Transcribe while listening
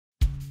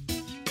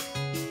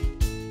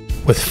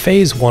With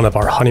phase 1 of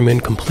our honeymoon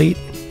complete,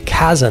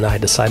 Kaz and I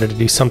decided to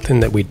do something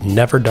that we'd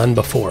never done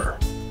before.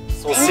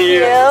 We'll see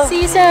you.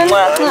 See you soon.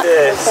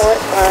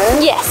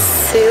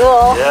 Yes.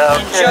 Cool. Yeah,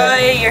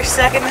 okay. Enjoy your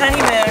second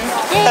honeymoon.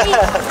 Yay.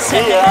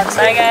 See ya.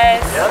 Bye,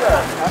 guys.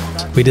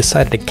 Yeah. We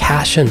decided to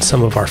cash in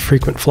some of our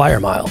frequent flyer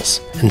miles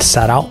and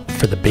set out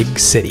for the big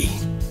city.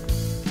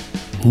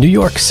 New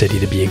York City,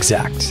 to be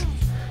exact.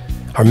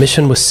 Our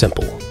mission was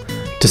simple: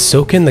 to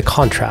soak in the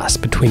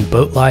contrast between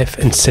boat life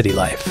and city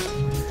life,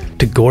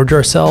 to gorge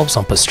ourselves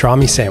on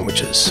pastrami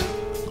sandwiches,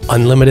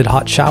 unlimited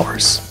hot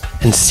showers,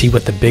 and see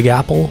what the Big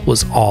Apple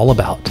was all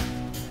about.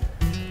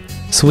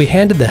 So we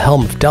handed the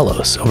helm of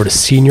Delos over to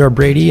Senior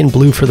Brady and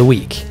Blue for the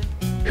week,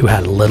 who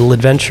had a little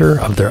adventure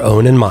of their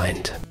own in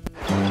mind.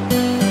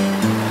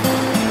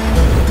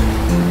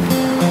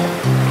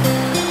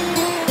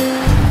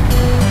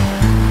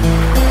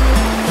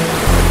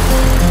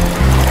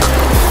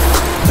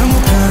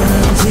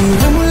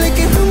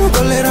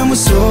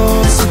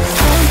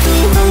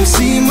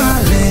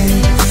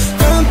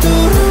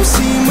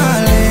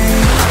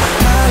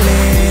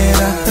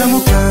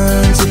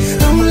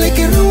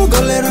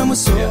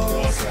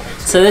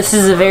 So this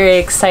is a very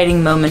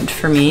exciting moment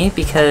for me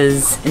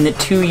because in the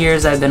 2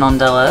 years I've been on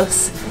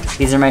Delos,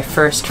 these are my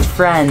first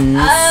friends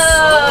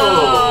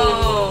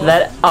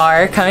that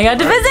are coming out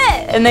to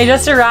visit, and they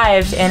just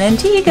arrived in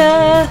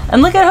Antigua.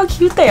 And look at how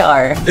cute they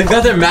are. They've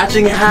got their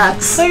matching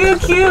hats.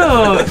 Look how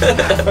cute.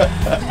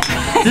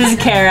 This is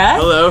Kara.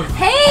 Hello.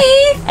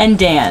 Hey. And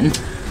Dan.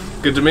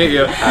 Good to meet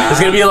you. There's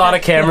gonna be a lot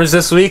of cameras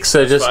this week,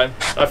 so just Fine.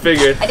 I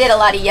figured. I did a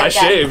lot of yoga. I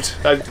shaved.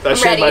 I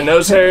shaved ready. my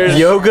nose hairs.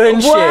 yoga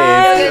and shave.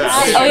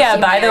 Yeah. Oh yeah,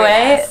 by the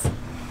way,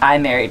 I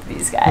married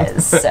these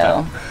guys,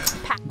 so.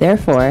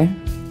 Therefore,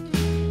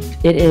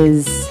 it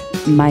is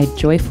my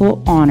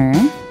joyful honor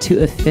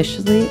to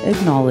officially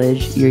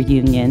acknowledge your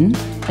union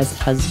as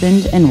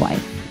husband and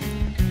wife.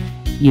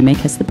 You may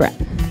kiss the bride.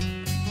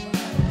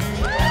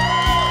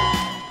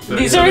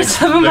 These are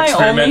some of my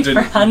only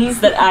friends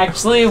that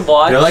actually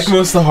watch They're like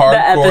most of the the hardcore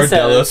episodes.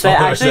 Delos They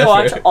followers actually ever.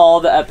 watch all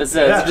the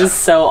episodes, which is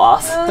so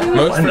awesome.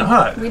 Why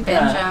not? We binge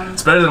them.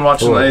 It's better than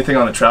watching anything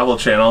on a travel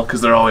channel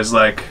because they're always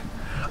like,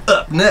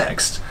 up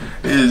next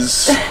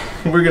is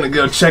we're gonna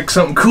go check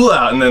something cool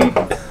out, and then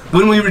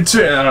when we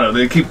return, I don't know,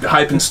 they keep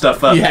hyping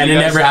stuff up. Yeah, and it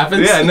never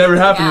happens? Yeah, it never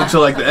happens Yeah. until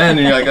like the end,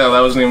 and you're like, oh,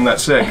 that wasn't even that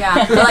sick.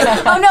 Yeah. They're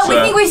like, oh no, we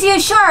So- think we see a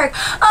shark.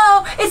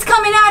 Oh, it's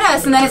coming at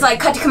us. And then it's like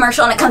cut to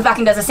commercial and it comes back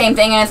and does the same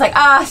thing. And it's like,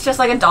 ah, it's just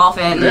like a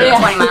dolphin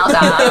 20 miles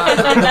out.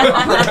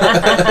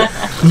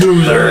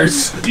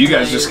 Losers. You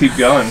guys just keep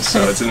going,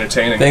 so it's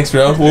entertaining. Thanks,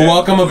 bro. Well,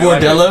 welcome aboard,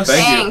 like it. Delos.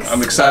 Thank Thanks. you.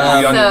 I'm excited to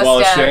be on So your wall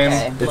of stoked.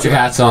 shame. Put your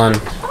hats on.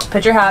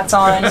 Put your hats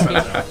on.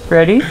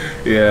 Ready?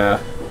 Yeah.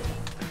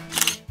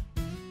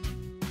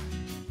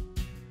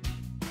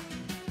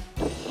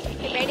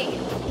 Hey, Brady,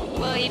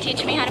 will you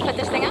teach me how to put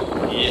this thing up?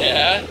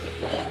 Yeah.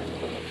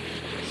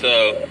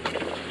 So,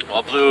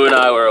 while Blue and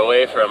I were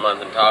away for a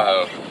month in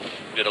Tahoe,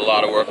 we did a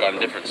lot of work on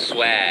different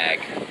swag.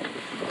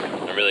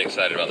 I'm really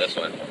excited about this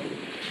one.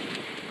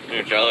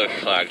 New Delos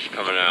flag's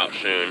coming out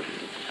soon.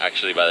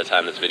 Actually, by the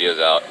time this video's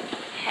out,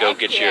 go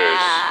get yours.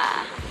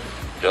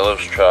 Delos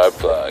tribe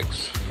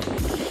flags.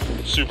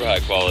 Super high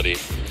quality.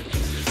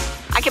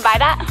 I could buy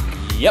that?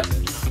 Yep.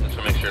 Just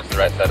to make sure it's the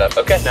right setup.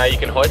 Okay, now you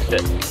can hoist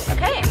it.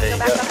 Okay, There go you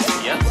back go.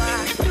 up. Yeah.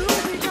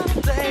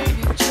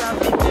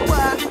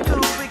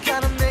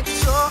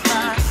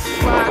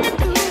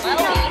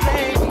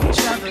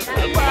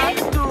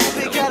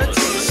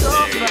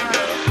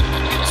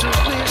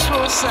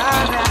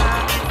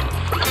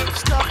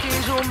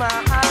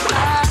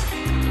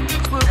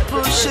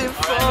 Pushing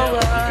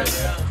forward,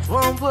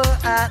 one word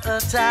at a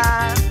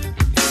time.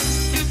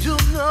 You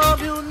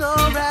know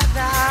right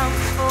now,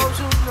 oh,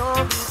 you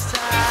know it's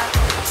time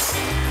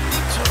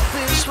to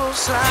peaceful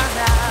side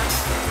now.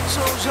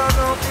 So you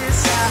know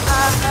it's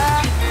time.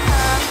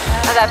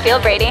 How's that feel,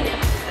 Brady?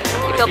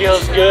 You feel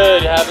Feels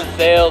good. Haven't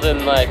sailed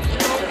in like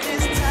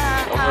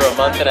over a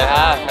month and a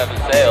half.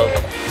 Haven't sailed.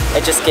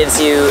 It just gives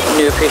you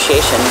new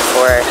appreciation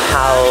for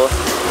how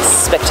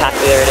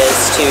spectacular it is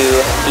to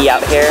be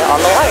out here on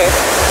the water.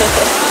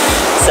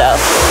 So,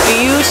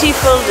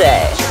 beautiful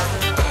day.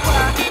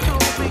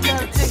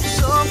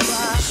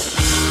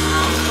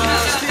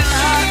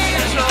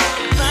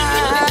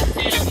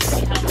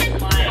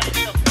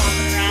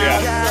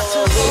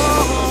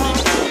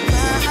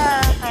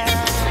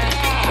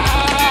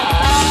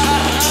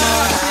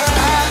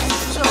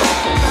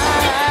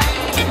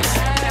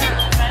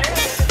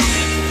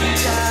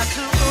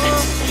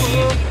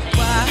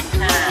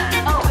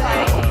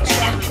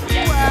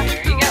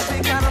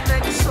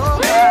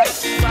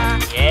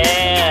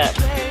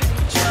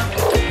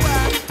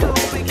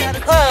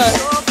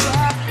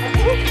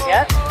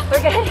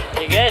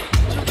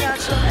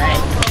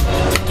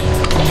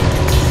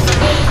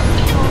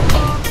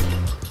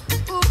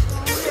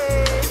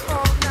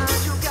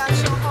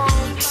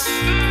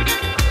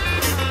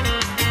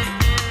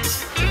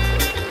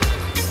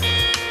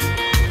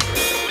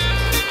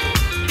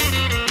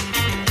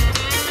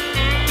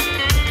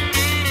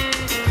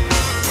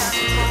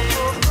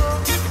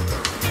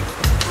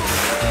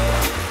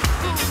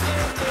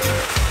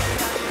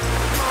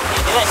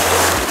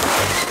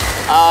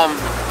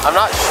 I'm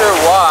not sure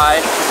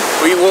why.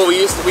 We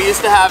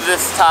used to have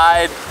this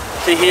tied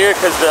to here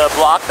because the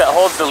block that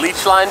holds the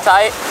leech line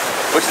tight,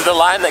 which is the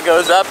line that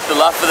goes up the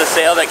luff of the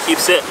sail that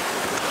keeps it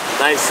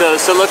nice. So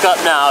look up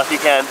now if you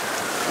can.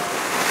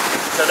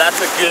 So that's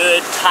a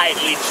good tight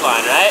leech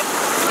line, right?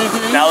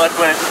 Mm-hmm. Now look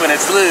when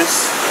it's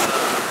loose.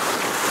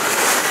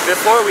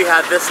 Before we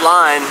had this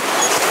line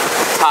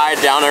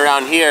tied down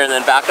around here and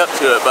then back up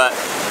to it, but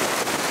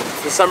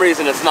for some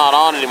reason it's not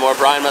on anymore.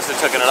 Brian must have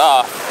taken it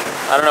off.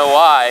 I don't know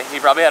why. He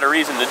probably had a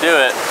reason to do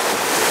it.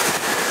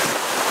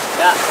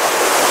 Yeah.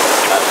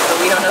 But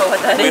we don't know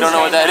what that is. We don't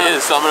know what that is,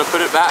 so I'm gonna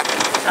put it back.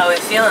 How are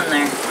we feeling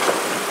there?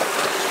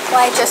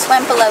 Well, I just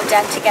went below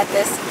deck to get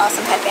this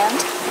awesome headband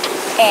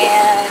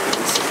and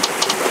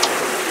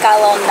got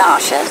a little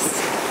nauseous.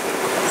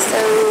 So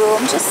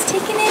I'm just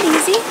taking it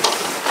easy.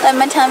 Let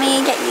my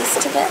tummy get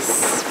used to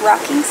this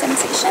rocking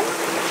sensation.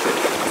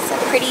 It's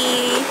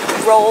pretty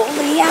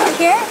rolly out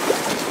here,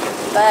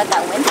 but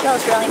that wind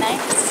feels really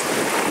nice.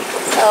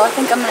 So I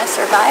think I'm gonna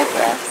survive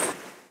this.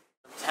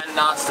 10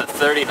 knots to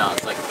 30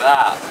 knots, like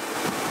that.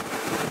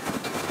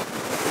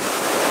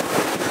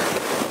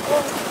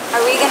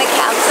 Are we gonna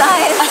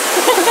capsize?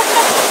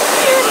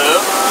 Blue?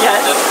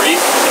 Yes. Just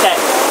reef. Okay.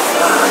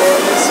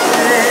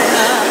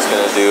 Just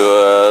gonna do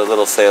a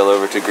little sail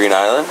over to Green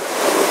Island,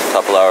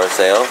 couple hour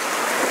sail.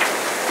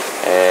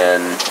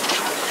 And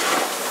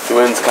the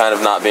wind's kind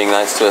of not being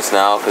nice to us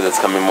now because it's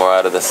coming more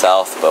out of the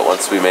south, but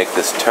once we make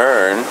this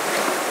turn,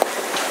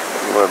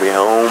 we're gonna be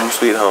home,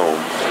 sweet home.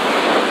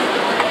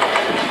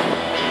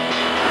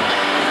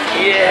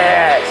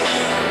 Yes!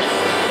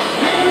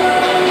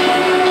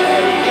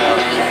 There you go.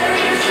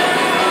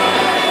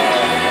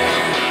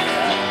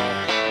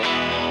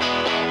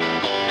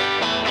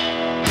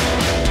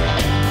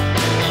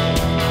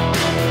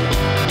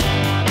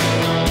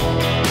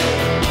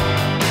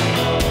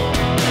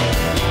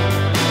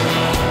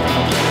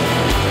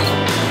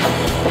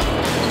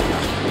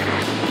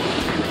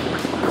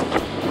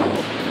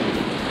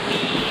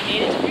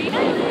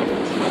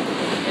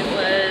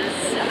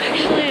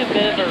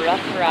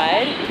 Rough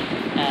ride.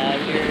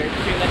 We were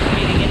pretty much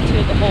leading into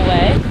it the whole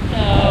way.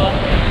 So,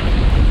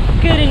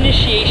 good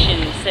initiation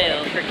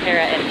sail for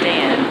Kara and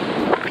Dan.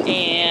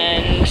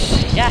 And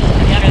yeah,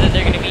 I know that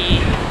they're going to be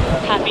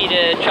happy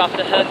to drop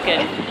the hook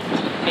and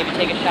maybe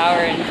take a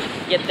shower and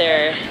get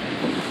their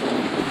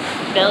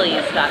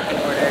bellies back in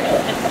order.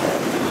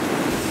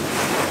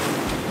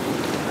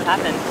 What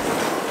happened?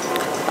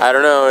 I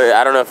don't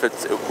know if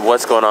it's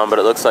what's going on, but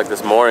it looks like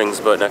this moorings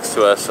boat next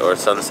to us, or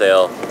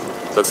sunsail,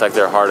 looks like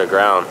they're hard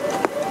aground.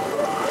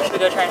 Should we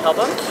go try and help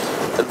them?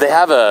 They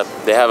have a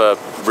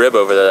rib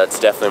over there that's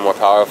definitely more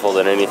powerful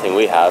than anything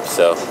we have,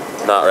 so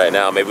not right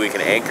now. Maybe we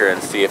can anchor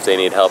and see if they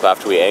need help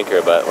after we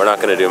anchor, but we're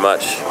not going to do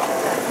much.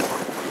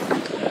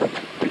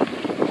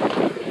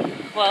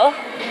 Well,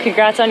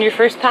 congrats on your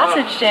first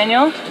passage,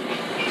 Daniel.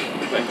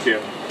 Thank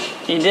you.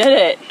 You did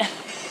it.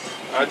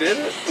 I did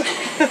it.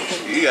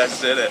 You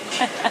guys did it.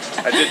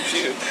 I did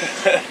puke.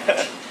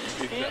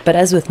 But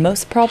as with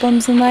most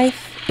problems in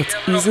life, it's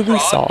easily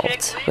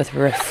solved with a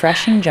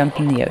refreshing jump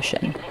in the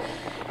ocean.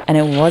 And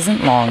it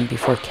wasn't long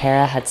before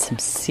Kara had some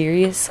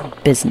serious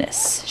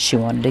business she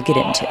wanted to get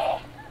into.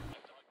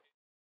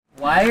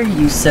 Why are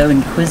you so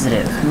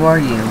inquisitive? Who are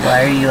you?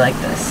 Why are you like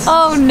this?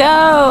 Oh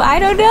no, I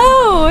don't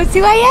know. It's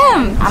who I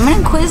am. I'm an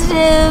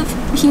inquisitive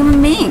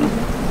human being.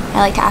 I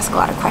like to ask a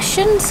lot of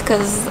questions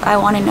because I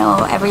want to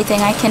know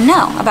everything I can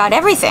know about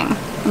everything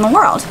in the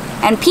world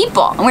and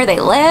people and where they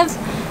live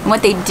and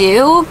what they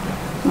do,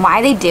 and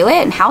why they do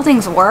it and how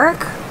things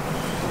work.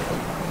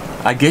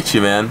 I get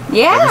you, man.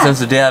 Yeah. Ever since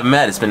the day I've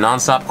met, it's been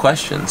non-stop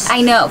questions.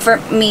 I know, for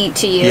me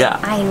to you. Yeah.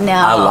 I know.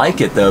 I like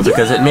it though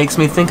because it makes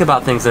me think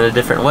about things in a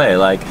different way.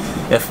 Like,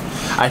 if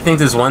I think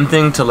there's one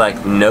thing to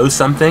like know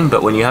something,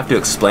 but when you have to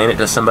explain it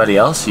to somebody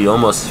else, you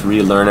almost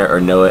relearn it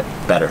or know it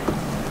better.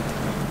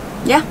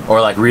 Yeah.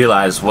 Or like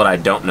realize what I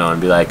don't know and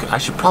be like, I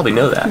should probably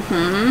know that.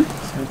 Mm-hmm.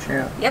 So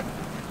true. Yep.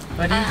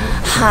 What do you do?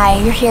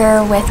 Hi, you're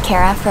here with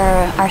Kara for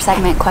our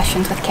segment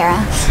Questions with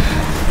Kara.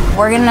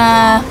 We're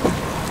gonna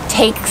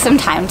take some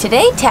time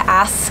today to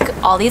ask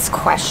all these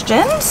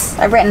questions.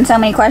 I've written so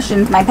many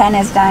questions, my pen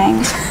is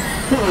dying.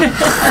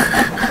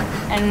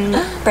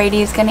 And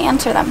Brady's gonna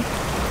answer them.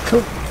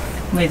 Cool.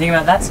 What do you think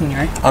about that,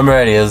 senor? I'm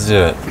ready, let's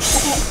do it.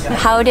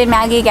 How did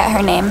Maggie get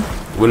her name?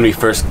 When we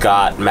first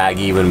got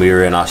Maggie, when we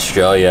were in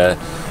Australia,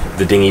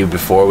 the dinghy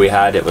before we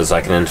had, it was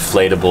like an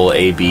inflatable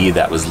AB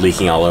that was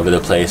leaking all over the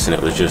place, and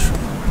it was just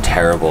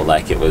terrible.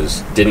 Like, it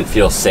didn't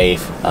feel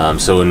safe.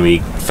 So when we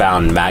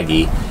found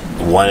Maggie,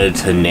 wanted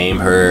to name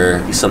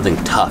her something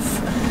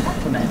tough.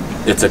 Compliment.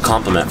 It's a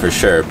compliment for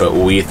sure, but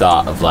we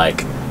thought of,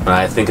 like, when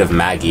I think of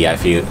Maggie, I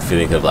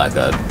think of like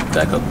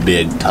a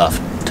big tough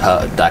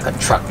like a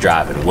truck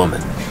driving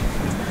woman.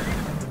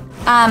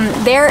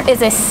 There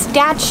is a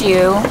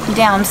statue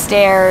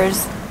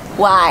downstairs.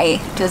 Why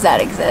does that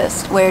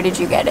exist? Where did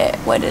you get it?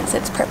 What is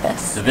its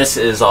purpose? So this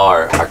is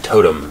our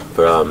totem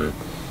from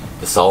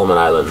the Solomon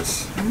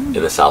Islands in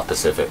the South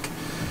Pacific.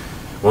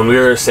 When we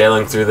were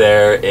sailing through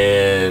there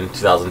in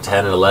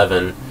 2010 and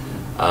 11,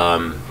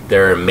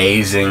 They're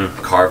amazing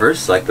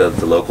carvers. Like the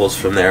locals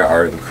from there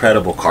are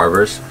incredible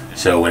carvers.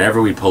 So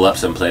whenever we pull up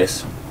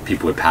someplace,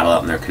 people would paddle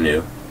out in their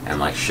canoe and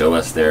like show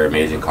us their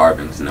amazing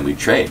carvings, and then we'd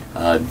trade.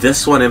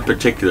 This one in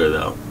particular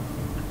though,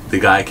 the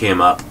guy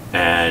came up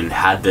and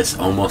had this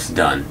almost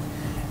done,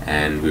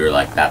 and we were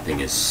like, that thing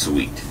is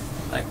sweet.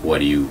 Like, what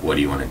do you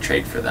want to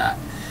trade for that?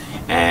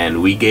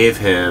 And we gave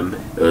him,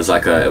 it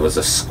was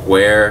a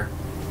square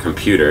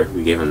computer.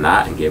 We gave him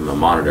that and gave him a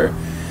monitor,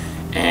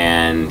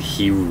 and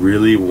he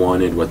really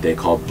wanted what they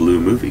call blue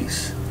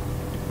movies,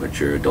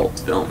 which are adult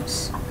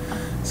films.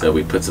 So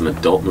we put some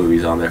adult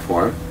movies on there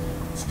for him.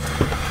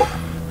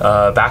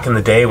 Back in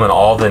the day when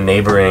all the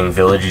neighboring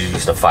villages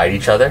used to fight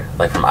each other,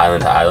 like from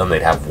island to island,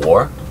 they'd have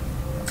war.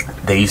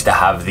 They used to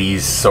have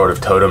these sort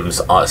of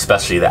totems,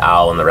 especially the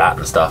owl and the rat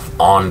and stuff,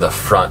 on the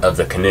front of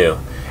the canoe,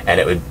 and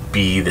it would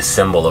be the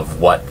symbol of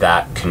what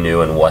that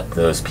canoe and what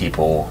those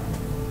people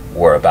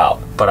were about.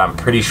 But I'm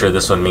pretty sure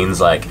this one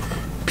means like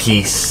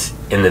peace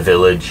in the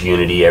village,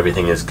 unity,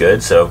 everything is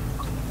good. So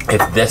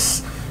if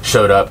this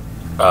showed up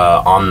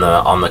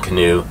on the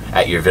canoe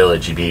at your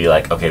village, you'd be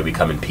like, okay, we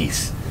come in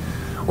peace.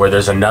 Where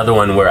there's another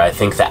one where I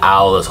think the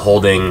owl is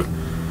holding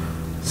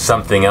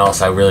something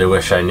else. I really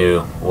wish I knew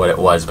what it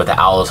was, but the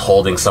owl is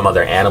holding some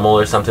other animal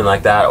or something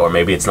like that, or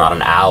maybe it's not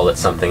an owl, it's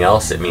something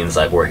else. It means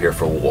like we're here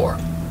for war.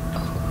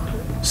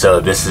 So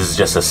this is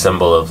just a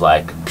symbol of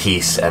like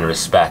peace and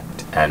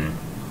respect and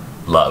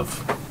love.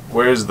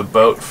 Where's the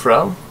boat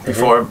from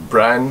before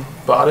Brian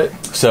bought it?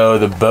 So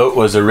the boat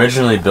was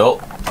originally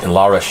built in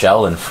La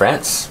Rochelle in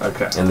France,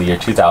 in the year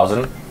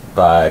 2000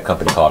 by a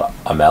company called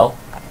Amel.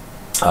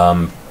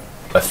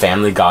 A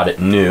family got it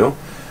new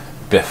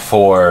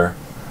before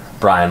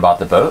Brian bought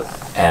the boat,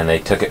 and they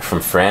took it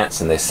from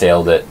France and they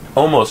sailed it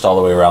almost all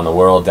the way around the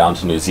world, down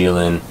to New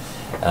Zealand,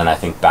 and I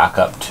think back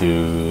up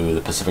to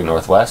the Pacific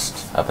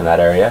Northwest, up in that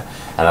area.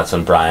 And that's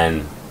when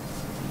Brian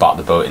bought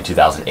the boat in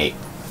 2008.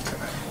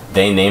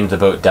 They named the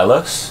boat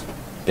Delos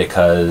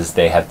because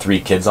they had 3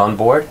 kids on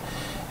board,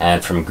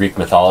 and from Greek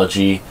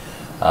mythology,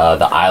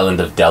 the island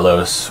of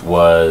Delos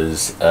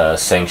was a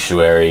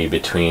sanctuary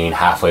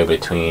halfway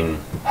between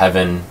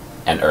heaven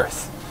and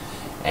earth.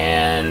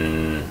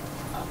 And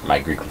my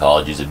Greek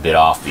mythology is a bit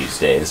off these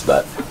days,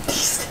 but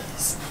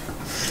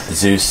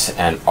Zeus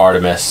and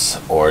Artemis,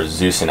 or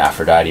Zeus and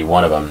Aphrodite,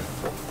 one of them,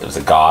 there was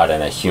a god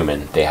and a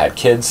human. They had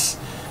kids.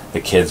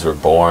 The kids were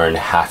born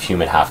half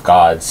human, half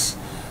gods.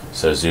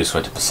 So Zeus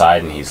went to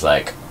Poseidon. He's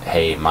like,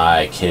 hey,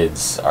 my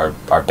kids are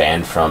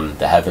banned from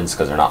the heavens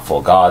because they're not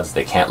full gods.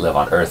 They can't live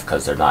on earth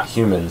because they're not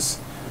humans.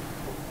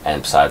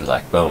 And Poseidon's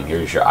like, boom,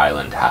 here's your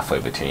island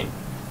halfway between.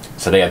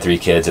 So they had 3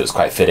 kids. It was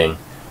quite fitting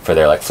for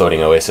their like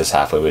floating oasis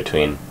halfway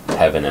between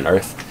heaven and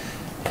earth.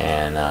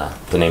 And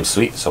the name's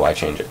sweet, so why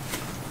change it?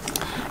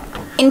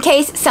 In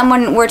case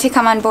someone were to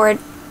come on board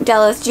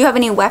Delos, do you have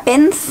any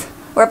weapons?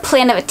 Or a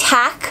plan of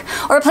attack?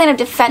 Or a plan of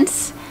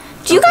defense?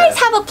 Do you guys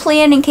have a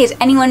plan in case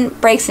anyone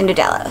breaks into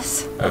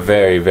Delos? A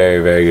very,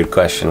 very, very good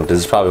question. This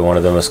is probably one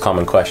of the most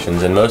common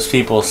questions. And most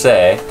people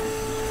say,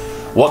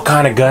 what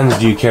kind of guns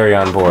do you carry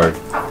on board?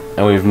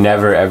 And we've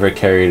never, ever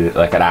carried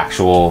like an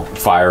actual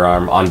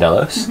firearm on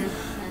Delos.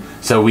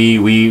 So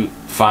we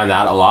find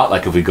that a lot.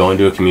 Like if we go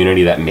into a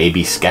community that may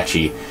be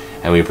sketchy,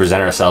 and we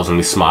present ourselves and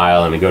we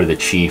smile and we go to the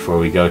chief, or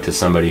we go to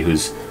somebody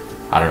who's,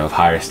 I don't know, of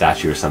higher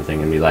stature or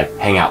something, and we like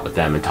hang out with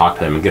them and talk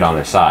to them and get on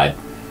their side,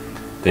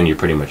 then you're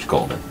pretty much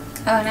golden.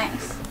 Oh,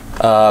 nice.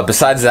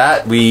 Besides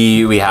that,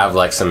 we have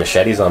like some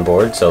machetes on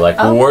board. So like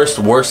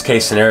worst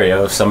case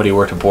scenario, if somebody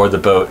were to board the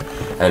boat,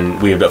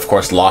 and we would of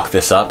course lock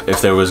this up.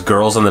 If there was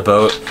girls on the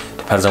boat,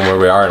 depends on where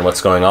we are and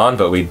what's going on,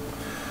 but we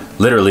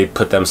literally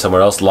put them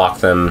somewhere else, lock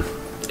them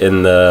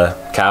in the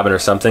cabin or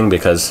something,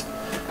 because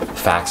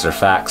facts are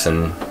facts,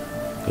 and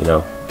you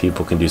know,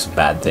 people can do some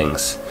bad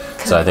things.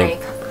 So I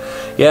think,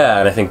 yeah,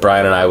 and I think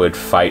Brian and I would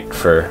fight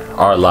for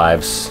our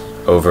lives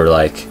over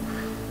like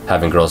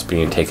having girls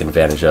being taken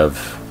advantage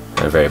of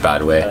in a very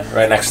bad way.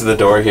 Right next to the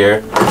door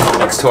here,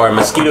 next to our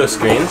mosquito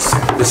screens,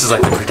 this is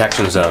like the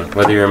protection zone,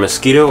 whether you're a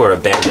mosquito or a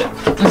bandit.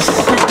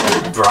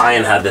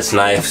 Brian had this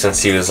knife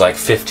since he was like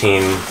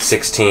 15,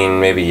 16,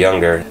 maybe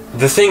younger.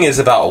 The thing is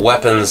about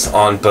weapons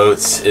on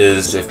boats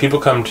is if people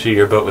come to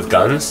your boat with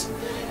guns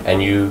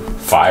and you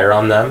fire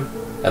on them,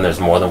 and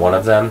there's more than one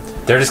of them,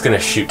 they're just gonna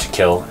shoot to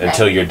kill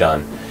until you're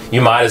done.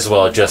 You might as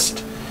well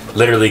just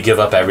literally give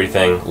up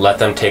everything, let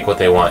them take what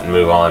they want and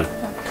move on.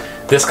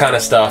 This kind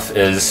of stuff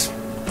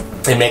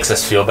it makes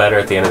us feel better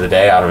at the end of the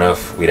day. I don't know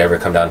if we'd ever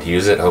come down to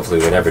use it,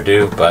 hopefully we never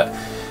do, but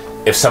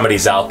if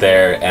somebody's out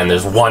there and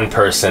there's one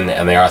person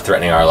and they are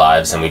threatening our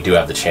lives and we do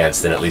have the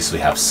chance, then at least we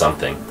have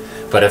something.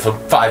 But if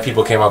 5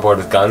 people came on board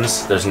with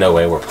guns, there's no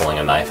way we're pulling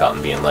a knife out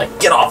and being like,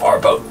 get off our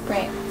boat.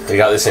 Right. We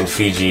got this in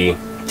Fiji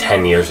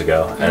 10 years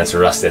ago, and it's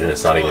rusted and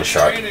it's not even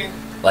sharp.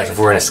 Like if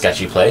we're in a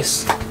sketchy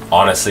place,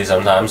 honestly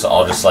sometimes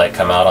I'll just like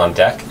come out on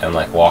deck and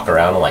like walk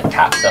around and like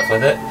tap stuff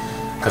with it.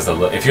 Because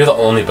if you're the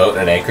only boat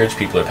in an anchorage,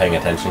 people are paying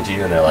attention to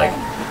you and they're like,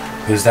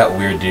 who's that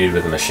weird dude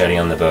with a machete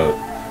on the boat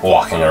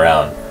walking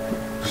around?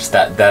 Just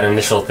that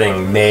initial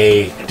thing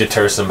may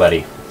deter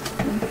somebody.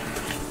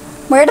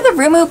 Where did the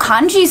Rumu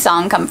Kanji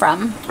song come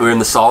from? We were in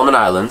the Solomon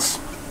Islands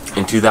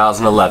in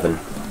 2011,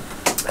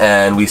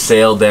 and we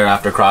sailed there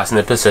after crossing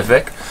the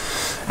Pacific.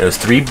 There was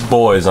 3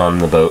 boys on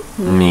the boat,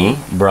 me,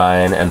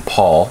 Brian, and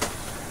Paul.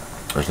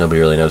 There's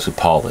nobody really knows who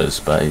Paul is,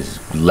 but he's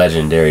a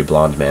legendary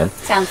blonde man.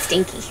 Sounds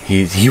stinky.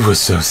 He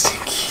was so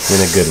stinky, in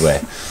a good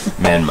way.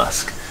 Man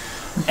musk.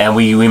 And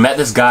we met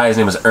this guy, his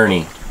name was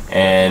Ernie,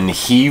 and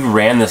he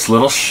ran this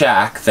little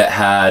shack that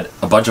had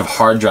a bunch of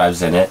hard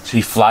drives in it. So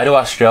he'd fly to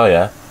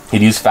Australia,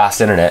 he'd use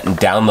fast internet and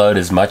download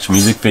as much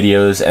music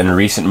videos and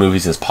recent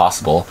movies as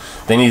possible.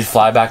 Then he'd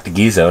fly back to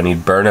Gizo and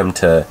he'd burn them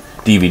to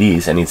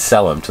DVDs and he'd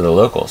sell them to the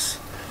locals.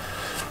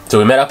 So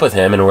we met up with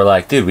him and we're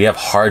like, dude, we have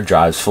hard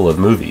drives full of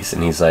movies.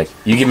 And he's like,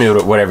 you give me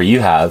whatever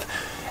you have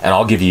and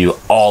I'll give you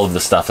all of the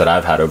stuff that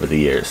I've had over the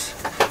years.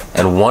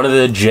 And one of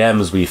the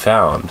gems we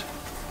found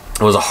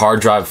was a hard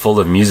drive full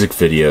of music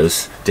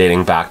videos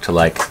dating back to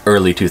like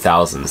early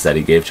 2000s that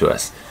he gave to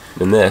us.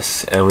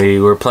 And we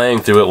were playing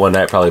through it one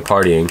night, probably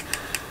partying.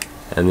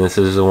 And this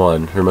is the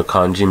one, Rumu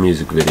Kanji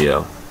music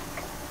video.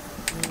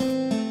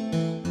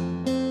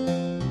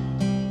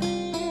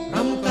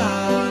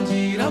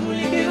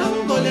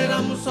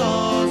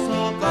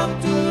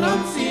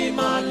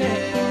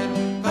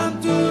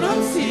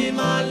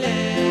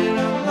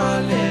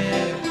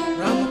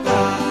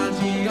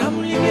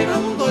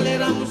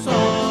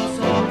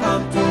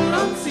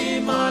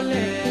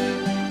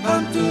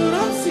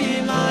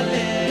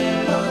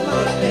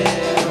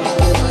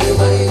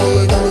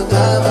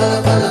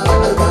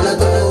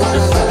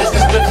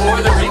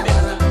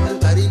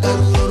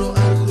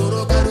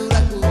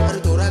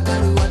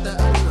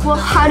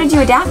 How did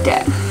you adapt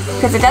it?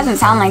 Because it doesn't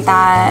sound like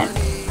that.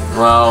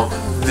 Well,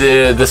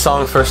 the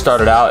song first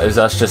started out as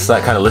us just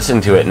like kind of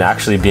listening to it and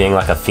actually being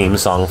like a theme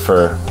song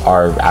for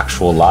our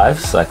actual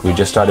lives. Like we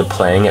just started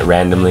playing it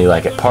randomly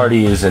like at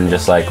parties and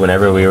just like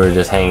whenever we were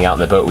just hanging out in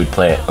the boat we'd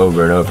play it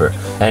over and over.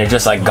 And it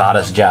just like got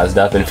us jazzed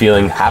up and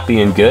feeling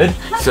happy and good.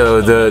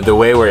 So the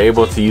way we're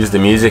able to use the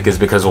music is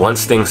because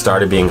once things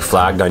started being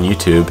flagged on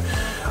YouTube,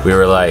 we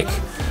were like,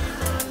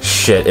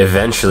 shit,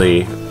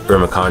 eventually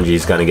Rumu Kanji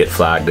is gonna get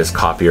flagged as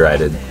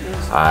copyrighted.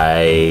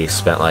 I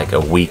spent like a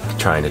week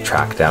trying to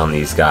track down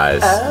these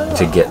guys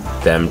to get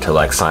them to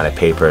like sign a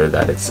paper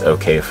that it's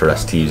okay for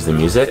us to use the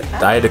music.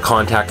 I had to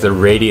contact the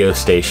radio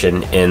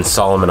station in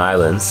Solomon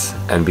Islands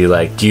and be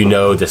like, do you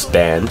know this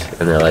band?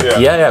 And they're like,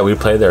 yeah, we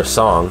play their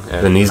song.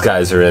 And then these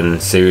guys are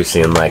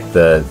seriously in like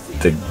the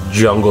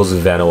jungles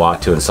of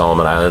Vanuatu and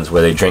Solomon Islands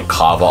where they drink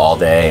kava all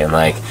day and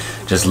like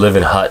just live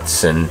in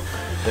huts. And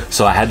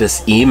so I had to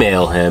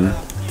email him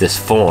this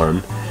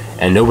form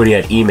and nobody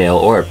had email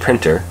or a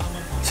printer.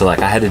 So like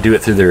I had to do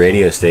it through the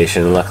radio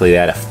station and luckily they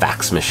had a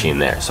fax machine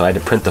there. So I had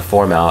to print the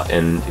form out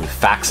and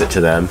fax it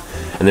to them.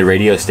 And the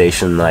radio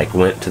station like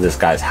went to this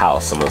guy's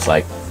house and was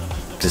like,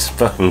 this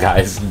fucking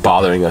guy's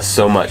bothering us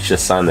so much,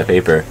 just sign the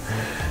paper.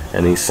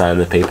 And he signed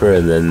the paper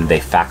and then they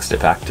faxed it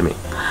back to me.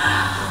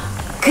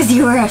 Because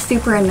you were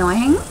super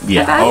annoying?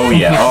 Yeah, oh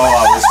yeah,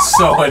 I was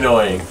so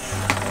annoying.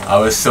 I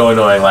was so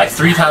annoying. Like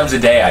 3 times a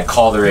day I'd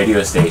call the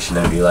radio station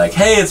and be like,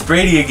 hey, it's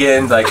Brady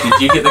again. Like, did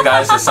you get the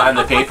guys to sign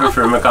the paper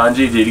for Rumu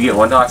Kanji? Did you get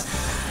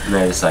Onetox? And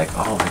they're just like,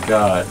 oh my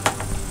god.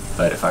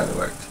 But it finally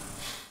worked.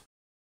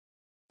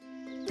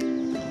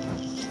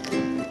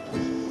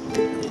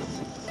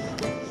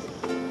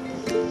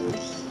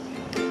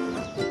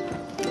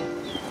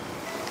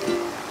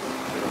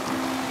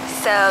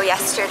 So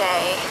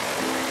yesterday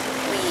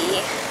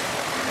we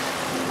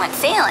went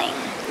sailing.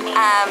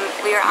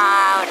 We were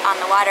out on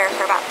the water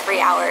for about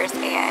 3 hours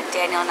and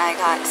Daniel and I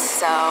got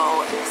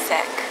so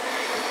sick.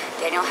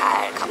 Daniel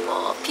had a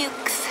couple of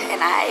pukes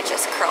and I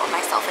just curled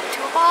myself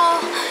into a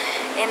ball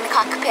in the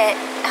cockpit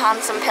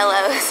on some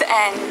pillows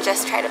and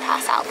just tried to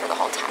pass out for the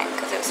whole time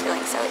because it was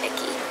feeling so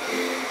icky.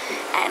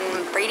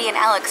 And Brady and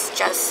Alex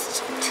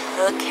just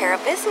took care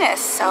of business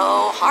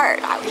so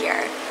hard out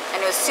here. And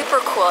it was super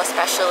cool,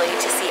 especially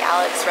to see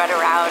Alex run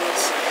around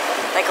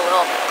like a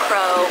little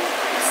pro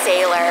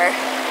sailor,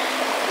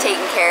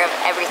 taking care of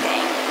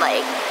everything.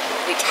 Like,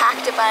 we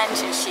tacked a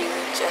bunch and she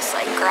would just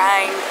like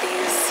grind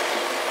these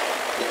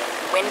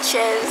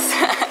winches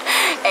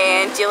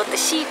and deal with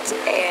the sheet,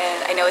 and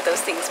I know what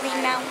those things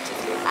mean now.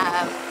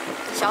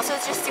 She also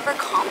is just super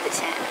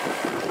competent.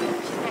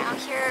 She's been out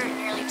here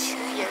nearly 2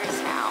 years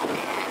now,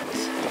 and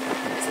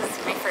this is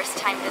my first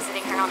time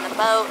visiting her on the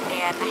boat,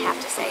 and I have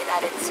to say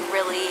that it's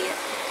really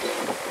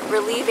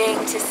relieving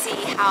to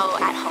see how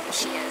at home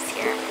she is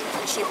here.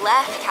 When she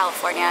left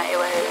California, it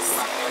was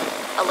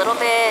a little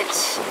bit,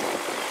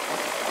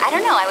 I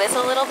don't know, I was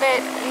a little bit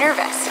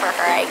nervous for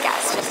her, I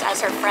guess, just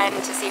as her friend,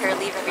 to see her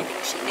leave everything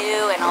she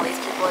knew and all these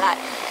people that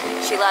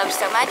she loved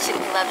so much, and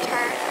we loved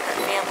her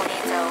family.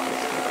 So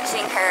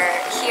seeing her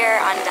here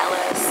on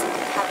Delos,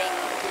 having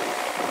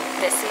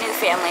this new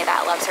family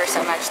that loves her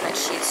so much and that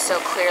she's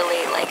so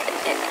clearly like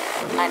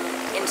an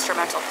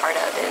instrumental part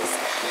of, is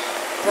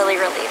really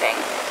relieving.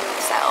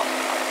 So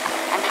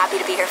I'm happy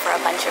to be here for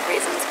a bunch of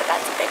reasons, but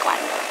that's a big one.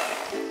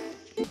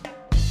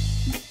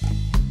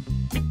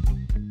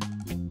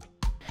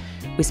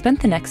 We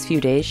spent the next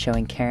few days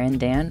showing Kara and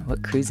Dan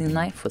what cruising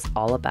life was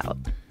all about.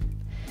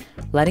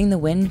 Letting the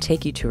wind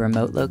take you to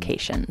remote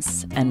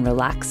locations and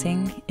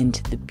relaxing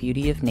into the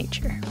beauty of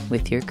nature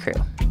with your crew.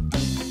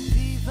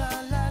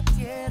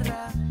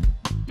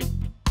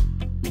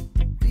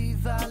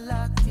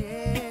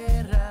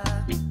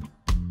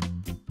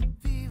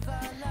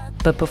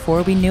 But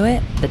before we knew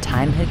it, the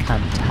time had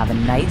come to have a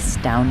nice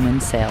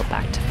downwind sail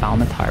back to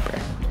Falmouth Harbor.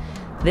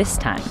 This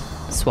time,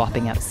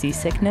 swapping out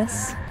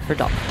seasickness for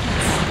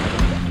dolphins.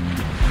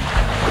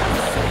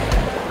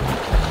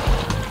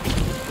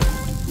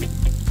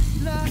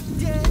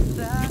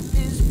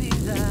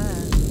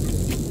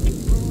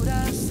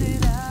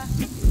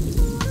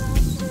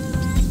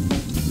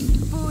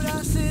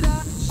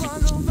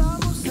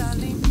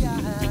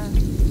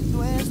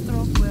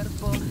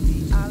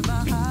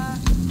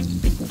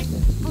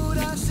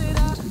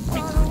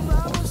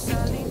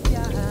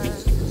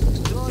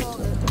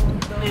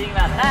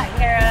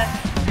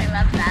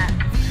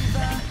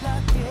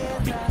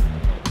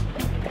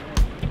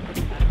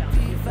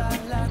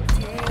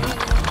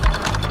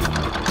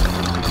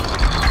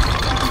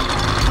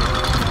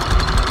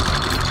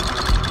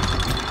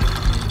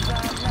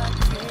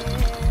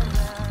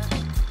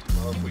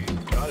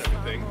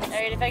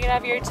 If I could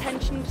have your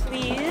attention,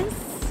 please.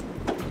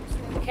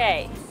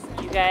 Okay,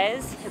 you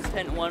guys had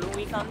spent 1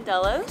 week on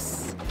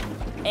Delos,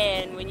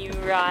 and when you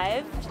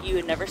arrived, you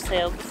had never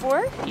sailed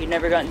before, you'd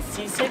never gotten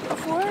seasick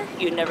before,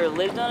 you'd never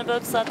lived on a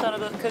boat, slept on a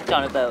boat, cooked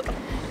on a boat,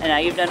 and now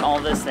you've done all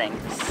those things.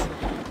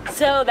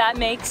 So that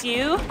makes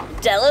you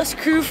Delos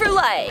crew for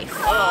life.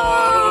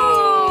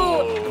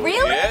 Oh!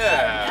 Really?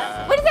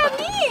 Yeah. What does that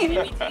mean?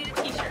 It means you get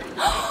a t-shirt.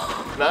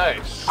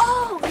 Nice.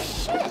 Oh,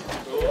 shit.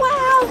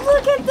 Wow,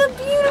 look at the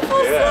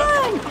beautiful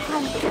sun.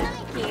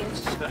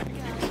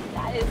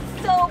 That is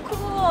so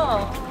cool.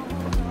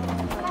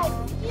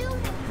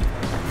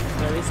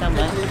 Maybe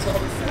someone.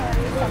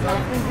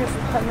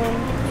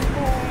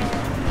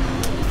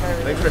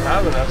 Thanks for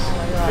having us.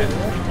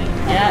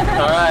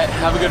 Yeah. All right,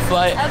 have a good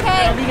flight.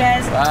 Okay. Love you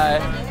guys. Bye.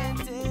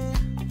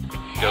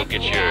 Go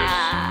get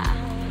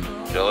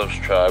yours. Delos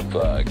Tribe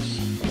flags.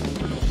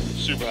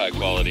 Super high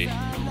quality.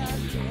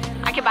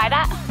 I can buy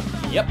that?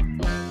 Yep.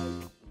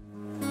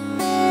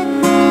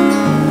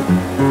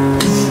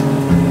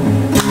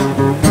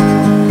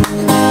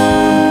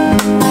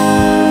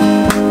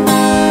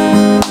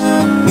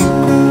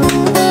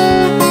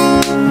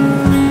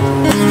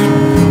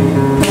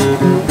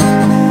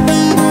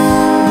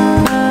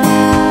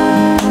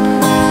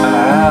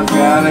 I've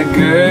got a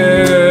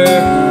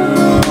girl.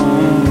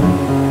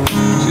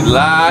 She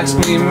likes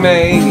me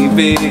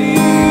maybe.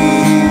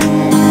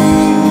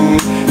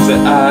 So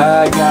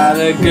I got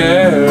a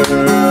girl.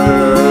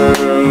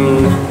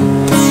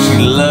 She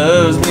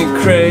loves me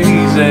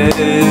crazy.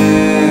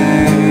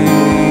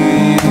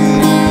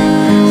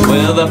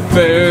 Well, the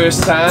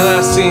first time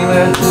I seen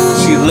her,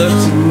 she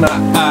looked in my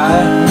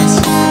eyes.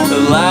 The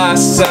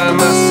last time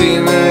I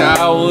seen her,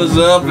 I was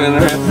up in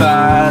her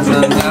thighs,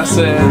 and I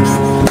said,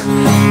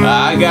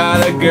 I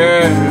got a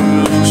girl,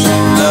 she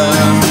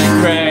loves me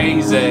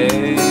crazy.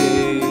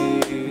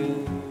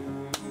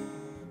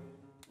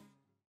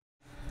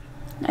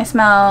 I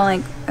smell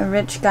like a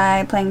rich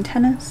guy playing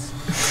tennis.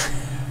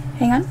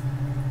 Hang on.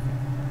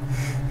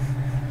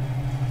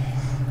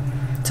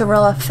 It's a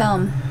roll of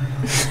film.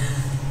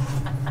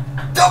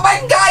 Oh my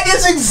god,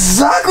 that's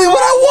exactly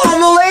what I want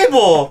on the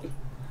label!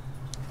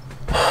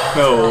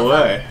 No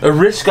way. A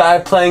rich guy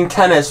playing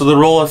tennis with a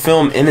roll of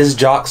film in his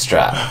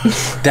jockstrap.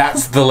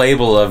 That's the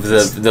label of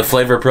the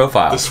flavor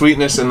profile. The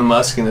sweetness and the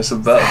muskiness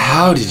of both.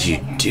 How did you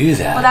do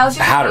that? Well, that was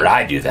your How did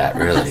I do that,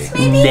 really?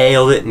 maybe?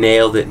 Nailed it,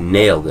 nailed it,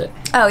 nailed it.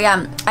 Oh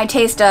yeah, I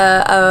taste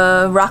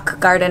a rock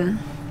garden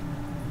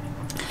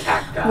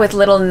Cacti. with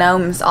little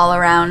gnomes all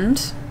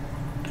around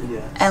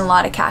Yes. and a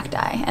lot of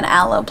cacti and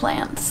aloe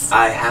plants.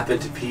 I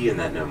happened to pee in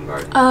that gnome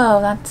garden.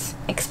 Oh, that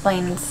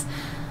explains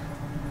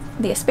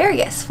the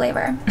asparagus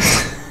flavor.